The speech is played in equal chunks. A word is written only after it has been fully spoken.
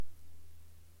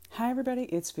Hi, everybody.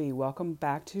 It's V. Welcome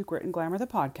back to Grit and Glamour, the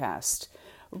podcast.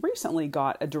 Recently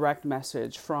got a direct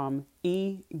message from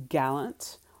E.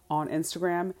 Gallant on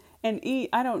Instagram. And E,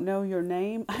 I don't know your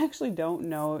name. I actually don't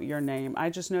know your name. I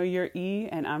just know you're E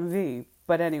and I'm V.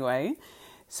 But anyway,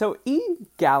 so E.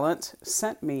 Gallant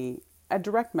sent me a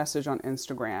direct message on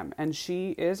Instagram. And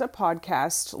she is a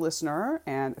podcast listener.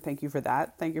 And thank you for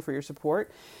that. Thank you for your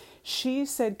support. She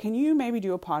said, can you maybe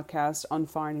do a podcast on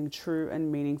finding true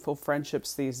and meaningful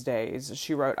friendships these days?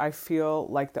 She wrote, I feel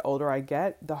like the older I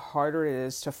get, the harder it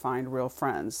is to find real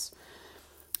friends.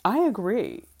 I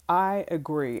agree.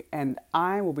 And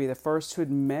I will be the first to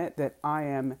admit that I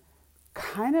am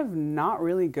kind of not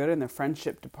really good in the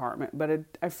friendship department, but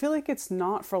I feel like it's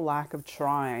not for lack of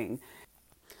trying.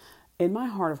 In my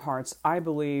heart of hearts, I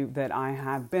believe that I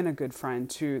have been a good friend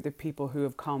to the people who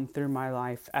have come through my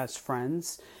life as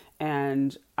friends.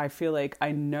 And I feel like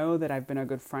I know that I've been a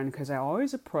good friend because I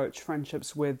always approach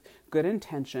friendships with good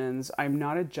intentions. I'm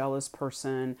not a jealous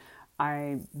person.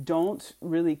 I don't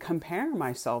really compare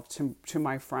myself to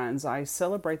my friends. I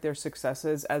celebrate their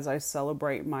successes as I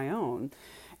celebrate my own.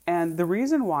 And the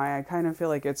reason why I kind of feel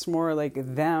like it's more like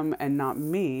them and not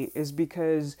me is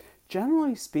because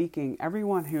generally speaking,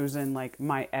 everyone who's in like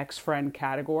my ex-friend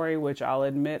category, which I'll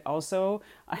admit also,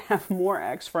 I have more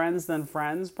ex-friends than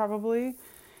friends probably.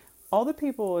 All the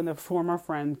people in the former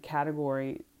friend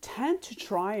category tend to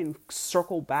try and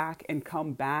circle back and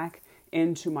come back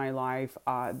into my life.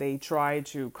 They try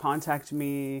to contact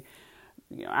me,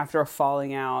 after a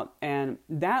falling out, and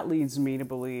that leads me to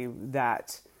believe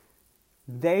that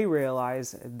they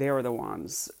realize they were the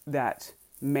ones that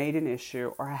made an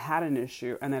issue or had an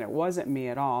issue and that it wasn't me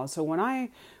at all. So and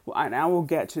I will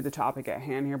get to the topic at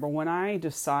hand here, but when I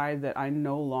decide that I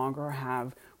no longer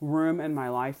have room in my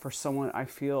life for someone I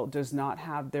feel does not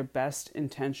have their best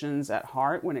intentions at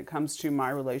heart when it comes to my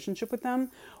relationship with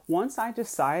them, once I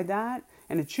decide that,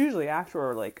 and it's usually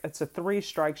after it's a 3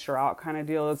 strikes you're out kind of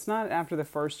deal. It's not after the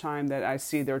first time that I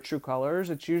see their true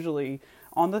colors. It's usually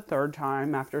on the 3rd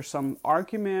time after some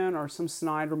argument or some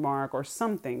snide remark or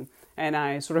something, and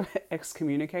I sort of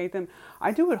excommunicate them.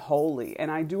 I do it wholly, and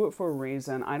I do it for a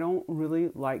reason. I don't really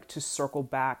like to circle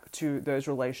back to those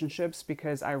relationships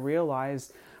because I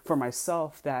realize for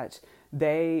myself that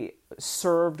they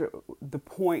served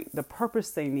the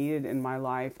purpose they needed in my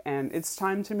life, and it's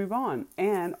time to move on.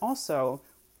 And also,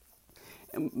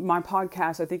 my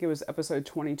podcast, I think it was episode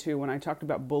 22, when I talked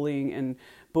about bullying and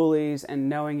bullies and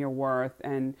knowing your worth,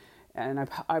 and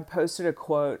I posted a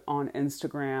quote on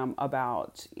Instagram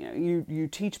about, you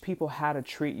teach people how to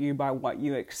treat you by what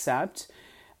you accept.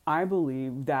 I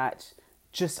believe that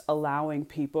just allowing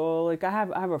people, I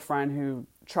have a friend who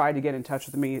tried to get in touch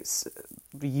with me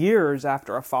years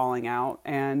after a falling out,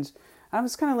 and I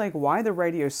was kind of like, why the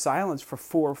radio silence for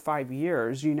 4 or 5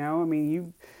 years?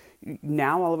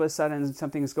 Now all of a sudden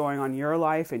something's going on in your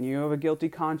life and you have a guilty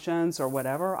conscience or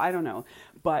whatever. I don't know.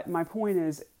 But my point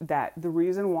is that the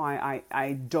reason why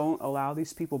I don't allow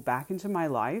these people back into my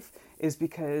life is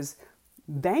because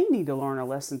they need to learn a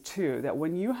lesson too, that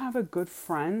when you have a good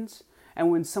friend and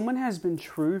when someone has been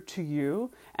true to you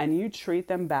and you treat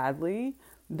them badly,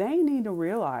 they need to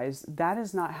realize that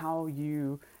is not how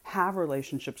you have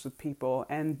relationships with people.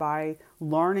 And by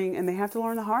learning, and they have to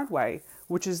learn the hard way,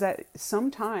 which is that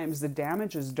sometimes the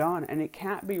damage is done and it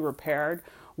can't be repaired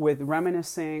with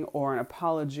reminiscing or an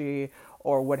apology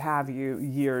or what have you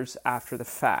years after the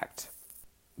fact.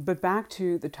 But back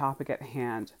to the topic at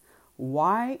hand.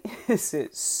 Why is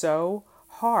it so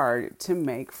hard to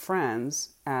make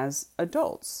friends as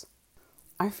adults?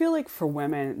 I feel like for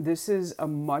women, this is a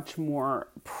much more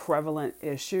prevalent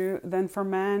issue than for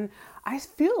men. I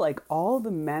feel like all the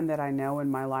men that I know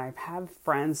in my life have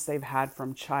friends they've had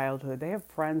from childhood. They have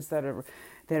friends that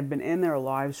have been in their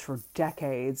lives for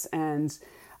decades. And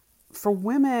for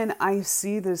women, I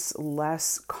see this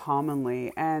less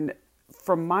commonly. And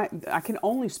I can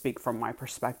only speak from my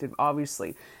perspective,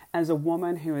 obviously. As a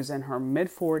woman who is in her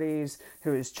mid-40s,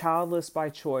 who is childless by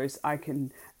choice, I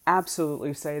can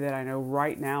absolutely say that I know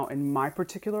right now in my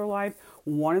particular life,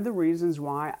 one of the reasons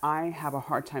why I have a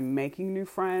hard time making new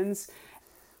friends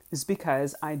is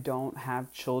because I don't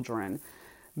have children.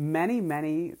 Many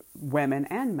women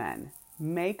and men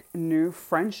make new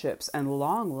friendships and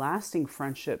long-lasting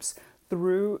friendships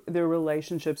through their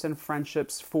relationships and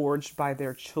friendships forged by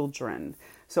their children.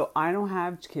 So I don't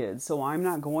have kids, so I'm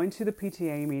not going to the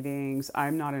PTA meetings.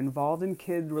 I'm not involved in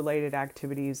kid-related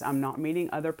activities. I'm not meeting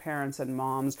other parents and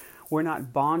moms. We're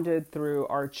not bonded through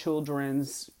our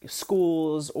children's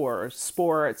schools or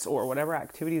sports or whatever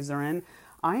activities they're in.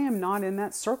 I am not in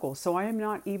that circle, so I am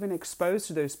not even exposed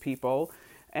to those people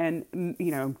and,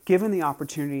 given the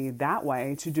opportunity that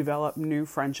way to develop new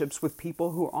friendships with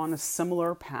people who are on a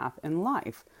similar path in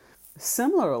life.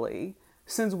 Similarly,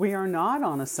 since we are not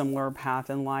on a similar path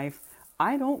in life,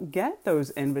 I don't get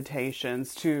those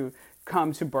invitations to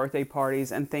come to birthday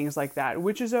parties and things like that,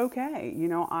 which is okay.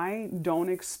 I don't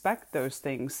expect those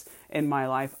things in my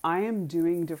life. I am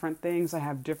doing different things. I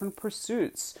have different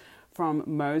pursuits from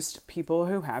most people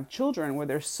who have children, where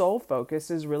their sole focus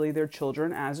is really their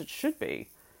children, as it should be.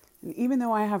 And even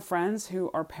though I have friends who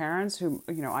are parents who,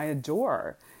 I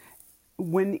adore,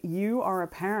 when you are a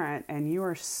parent and you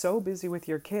are so busy with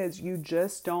your kids, you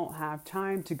just don't have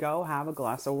time to go have a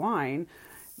glass of wine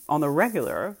on the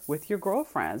regular with your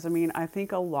girlfriends. I mean, I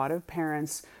think a lot of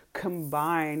parents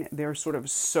combine their sort of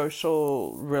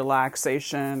social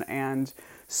relaxation and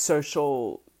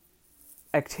social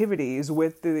activities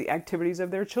with the activities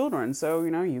of their children. So,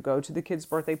 you go to the kid's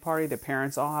birthday party, the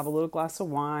parents all have a little glass of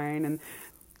wine, and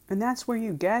that's where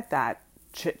you get that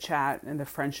chit chat and the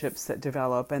friendships that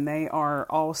develop, and they are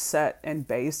all set and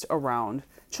based around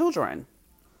children.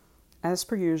 As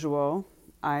per usual,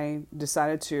 I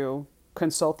decided to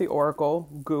consult the Oracle,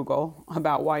 Google,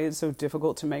 about why it's so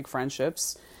difficult to make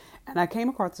friendships. And I came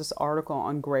across this article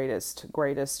on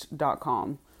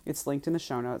greatest.com. It's linked in the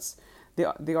show notes.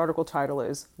 The article title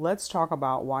is, "Let's Talk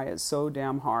About Why It's So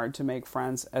Damn Hard to Make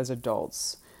Friends as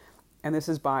Adults." And this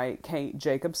is by Kate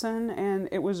Jacobson, and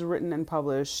it was written and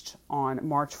published on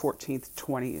March 14th,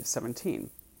 2017.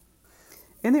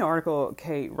 In the article,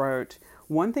 Kate wrote,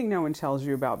 "One thing no one tells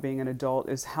you about being an adult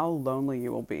is how lonely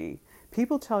you will be.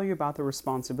 People tell you about the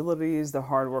responsibilities, the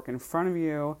hard work in front of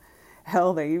you.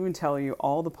 Hell, they even tell you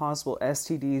all the possible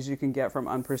STDs you can get from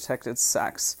unprotected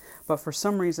sex. But for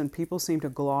some reason, people seem to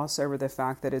gloss over the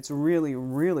fact that it's really,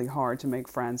 really hard to make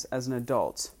friends as an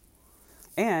adult.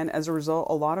 And as a result,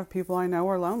 a lot of people I know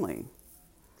are lonely."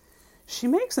 She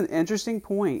makes an interesting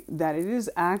point that it is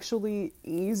actually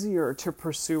easier to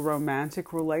pursue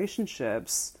romantic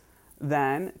relationships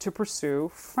than to pursue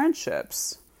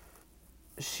friendships.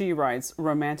 She writes,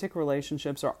 "Romantic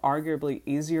relationships are arguably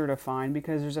easier to find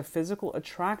because there's a physical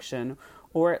attraction,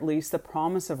 or at least the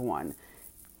promise of one.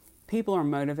 People are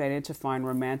motivated to find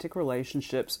romantic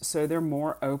relationships, so they're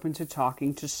more open to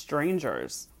talking to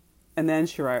strangers." And then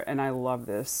she wrote, and I love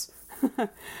this,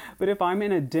 "But if I'm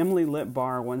in a dimly lit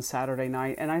bar one Saturday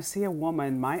night and I see a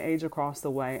woman my age across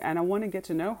the way and I want to get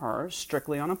to know her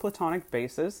strictly on a platonic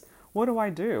basis, what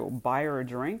do? Buy her a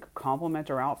drink, compliment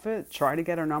her outfit, try to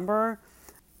get her number?"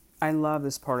 I love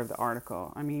this part of the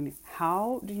article. I mean,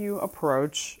 how do you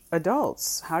approach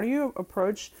adults? How do you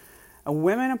approach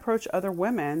women approach other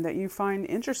women that you find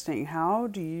interesting? How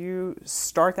do you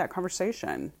start that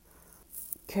conversation?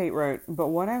 Kate wrote, "But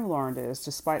what I've learned is,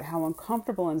 despite how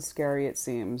uncomfortable and scary it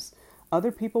seems,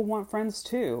 other people want friends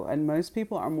too, and most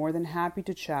people are more than happy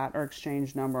to chat or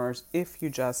exchange numbers if you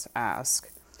just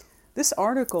ask." This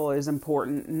article is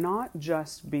important not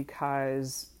just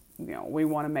because we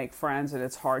want to make friends and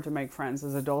it's hard to make friends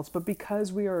as adults, but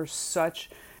because we are such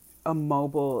a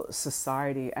mobile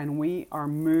society and we are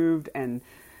moved and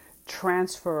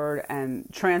transferred and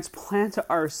transplant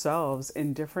ourselves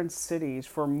in different cities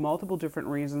for multiple different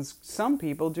reasons. Some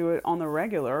people do it on the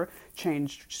regular,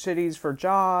 change cities for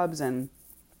jobs and,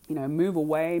 move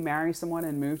away, marry someone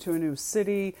and move to a new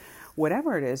city,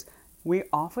 whatever it is. We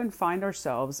often find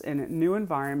ourselves in new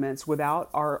environments without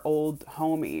our old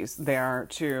homies there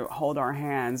to hold our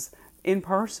hands in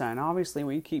person. Obviously,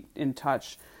 we keep in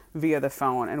touch via the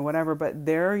phone and whatever, but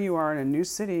there you are in a new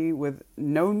city with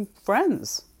no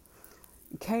friends.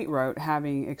 Kate wrote,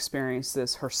 having experienced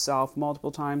this herself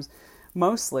multiple times,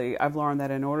 "Mostly, I've learned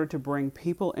that in order to bring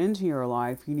people into your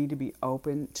life, you need to be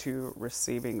open to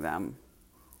receiving them."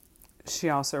 She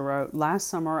also wrote, "Last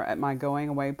summer at my going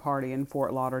away party in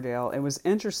Fort Lauderdale, it was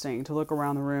interesting to look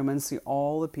around the room and see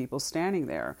all the people standing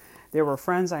there. There were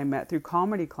friends I met through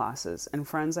comedy classes and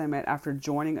friends I met after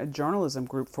joining a journalism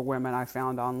group for women I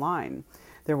found online.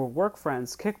 There were work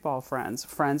friends, kickball friends,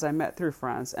 friends I met through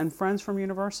friends, and friends from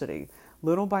university.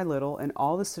 Little by little, in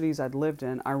all the cities I'd lived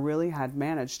in, I really had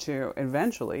managed to,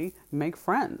 eventually, make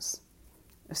friends."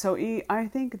 So, I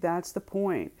think that's the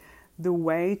point. The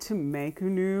way to make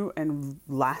new and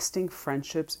lasting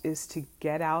friendships is to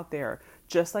get out there.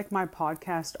 Just like my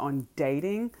podcast on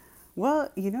dating.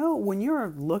 Well, when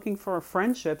you're looking for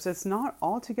friendships, it's not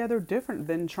altogether different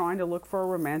than trying to look for a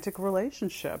romantic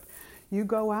relationship. You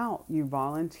go out, you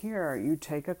volunteer, you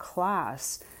take a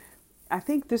class. I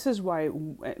think this is why,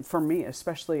 for me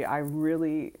especially, I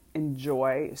really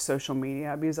enjoy social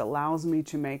media because it allows me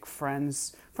to make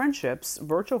friendships,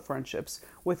 virtual friendships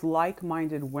with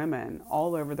like-minded women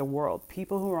all over the world.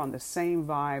 People who are on the same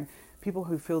vibe, people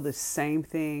who feel the same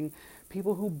thing,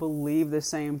 people who believe the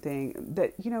same thing,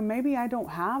 that, maybe I don't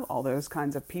have all those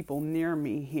kinds of people near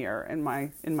me here in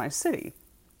my city.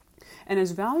 And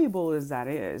as valuable as that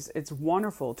is, it's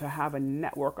wonderful to have a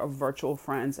network of virtual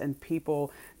friends and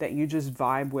people that you just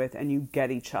vibe with and you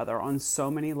get each other on so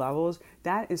many levels.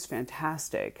 That is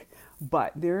fantastic.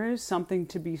 But there is something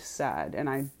to be said.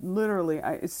 And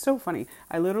it's so funny.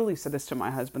 I literally said this to my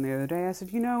husband the other day. I said,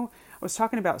 I was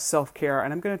talking about self-care,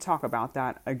 and I'm going to talk about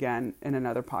that again in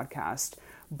another podcast.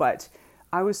 But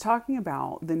I was talking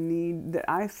about the need that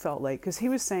I felt like, because he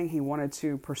was saying he wanted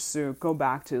to go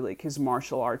back to like his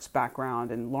martial arts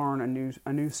background and learn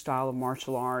a new style of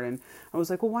martial art. And I was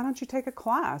like, well, why don't you take a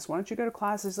class? Why don't you go to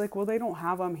classes? Like, well, they don't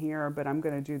have them here, but I'm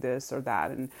going to do this or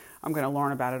that, and I'm going to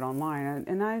learn about it online.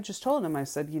 And I just told him, I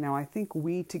said, I think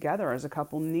we together as a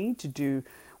couple my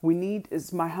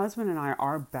husband and I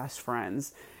are best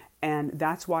friends. And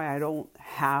that's why I don't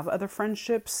have other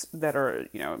friendships that are,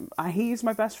 he's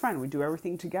my best friend. We do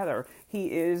everything together. He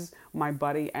is my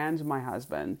buddy and my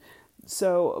husband.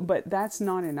 So, but that's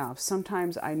not enough.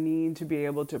 Sometimes I need to be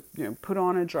able to, put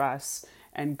on a dress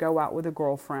and go out with a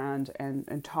girlfriend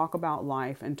and talk about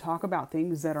life and talk about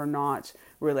things that are not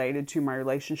related to my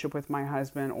relationship with my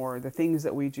husband or the things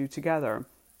that we do together.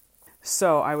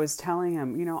 So I was telling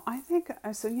him, I think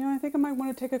I might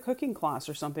want to take a cooking class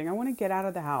or something. I want to get out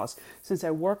of the house. Since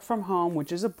I work from home,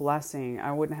 which is a blessing,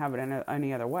 I wouldn't have it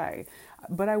any other way.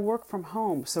 But I work from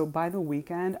home. So by the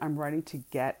weekend, I'm ready to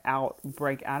get out,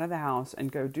 break out of the house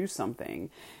and go do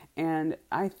something. And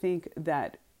I think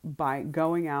that by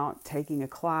going out, taking a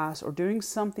class or doing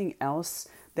something else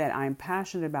that I'm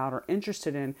passionate about or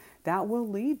interested in, that will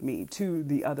lead me to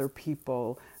the other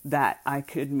people that I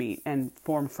could meet and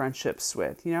form friendships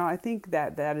with. I think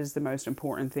that is the most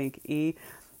important thing,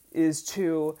 is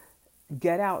to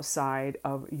get outside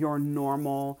of your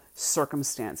normal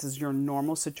circumstances, your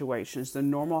normal situations, the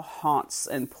normal haunts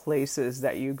and places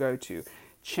that you go to.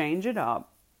 Change it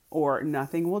up, or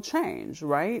nothing will change,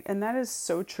 right? And that is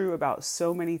so true about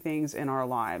so many things in our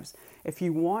lives. If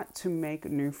you want to make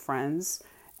new friends,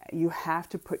 you have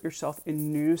to put yourself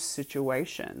in new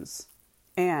situations.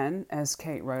 And as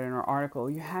Kate wrote in her article,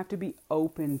 you have to be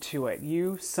open to it.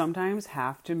 You sometimes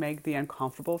have to make the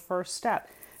uncomfortable first step.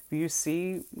 If you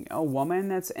see a woman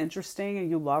that's interesting and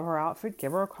you love her outfit,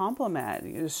 give her a compliment.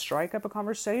 You just strike up a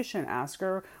conversation. Ask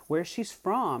her where she's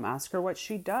from. Ask her what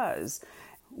she does.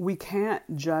 We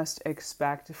can't just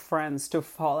expect friends to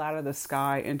fall out of the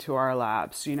sky into our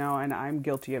laps, and I'm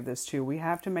guilty of this too. We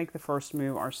have to make the first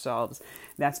move ourselves.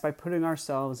 That's by putting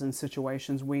ourselves in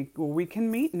situations where we can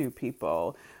meet new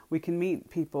people. We can meet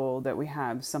people that we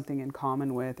have something in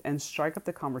common with and strike up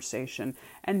the conversation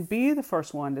and be the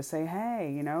first one to say,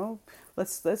 hey,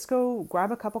 let's go grab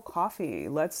a cup of coffee.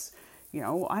 Let's,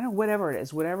 whatever it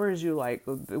is you like,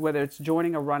 whether it's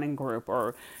joining a running group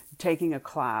or taking a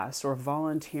class or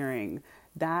volunteering,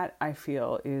 that I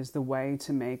feel is the way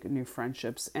to make new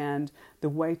friendships. And the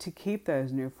way to keep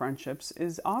those new friendships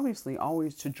is obviously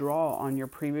always to draw on your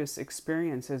previous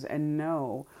experiences and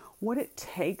know what it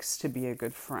takes to be a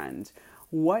good friend,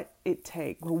 what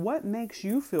makes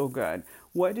you feel good,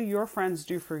 what do your friends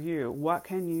do for you, what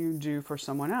can you do for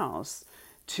someone else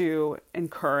to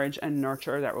encourage and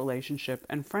nurture that relationship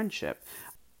and friendship.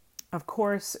 Of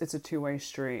course, it's a two-way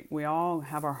street. We all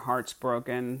have our hearts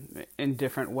broken in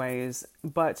different ways,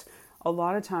 but a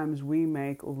lot of times we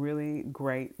make really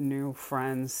great new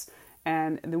friends.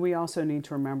 And then we also need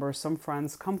to remember some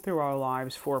friends come through our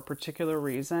lives for a particular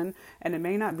reason, and it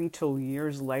may not be till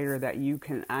years later that you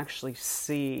can actually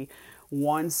see,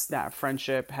 once that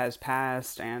friendship has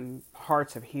passed and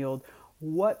hearts have healed,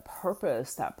 what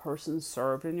purpose that person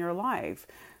served in your life.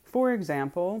 For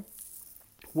example,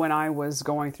 when I was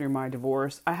going through my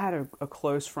divorce, I had a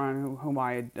close friend whom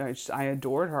I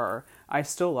adored her. I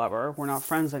still love her. We're not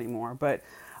friends anymore, but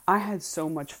I had so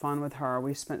much fun with her.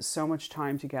 We spent so much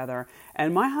time together.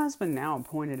 And my husband now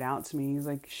pointed out to me, he's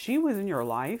like, she was in your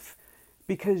life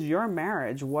because your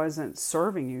marriage wasn't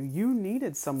serving you. You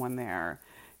needed someone there.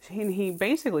 And he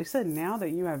basically said, now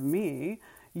that you have me,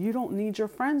 you don't need your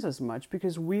friends as much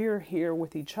because we're here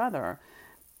with each other.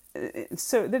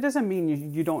 So that doesn't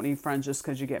mean you don't need friends just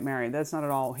because you get married. That's not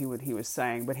at all he was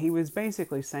saying. But he was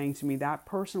basically saying to me that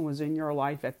person was in your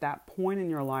life at that point in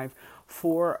your life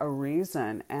for a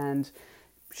reason. And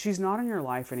she's not in your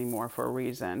life anymore for a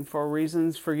reason. For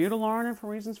reasons for you to learn and for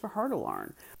reasons for her to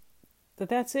learn. But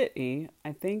that's it, E.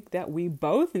 I think that we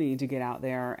both need to get out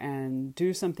there and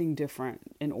do something different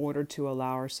in order to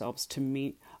allow ourselves to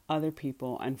meet other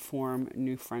people and form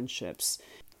new friendships.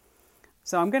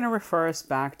 So I'm going to refer us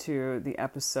back to the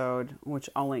episode, which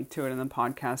I'll link to it in the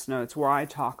podcast notes, where I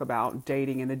talk about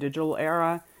dating in the digital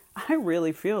era. I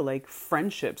really feel like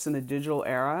friendships in the digital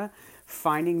era,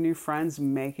 finding new friends,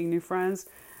 making new friends,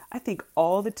 I think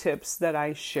all the tips that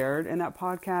I shared in that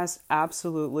podcast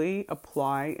absolutely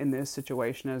apply in this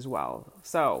situation as well.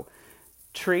 So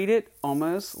treat it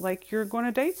almost like you're going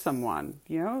to date someone.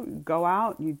 Go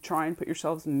out, you try and put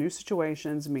yourselves in new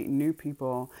situations, meet new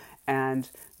people, and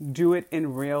do it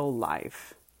in real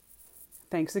life.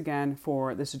 Thanks again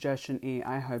for the suggestion, E.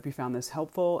 I hope you found this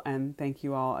helpful, and thank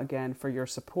you all again for your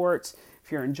support.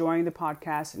 If you're enjoying the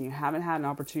podcast and you haven't had an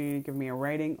opportunity to give me a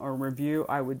rating or a review,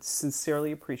 I would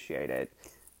sincerely appreciate it.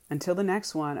 Until the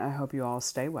next one, I hope you all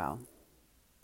stay well.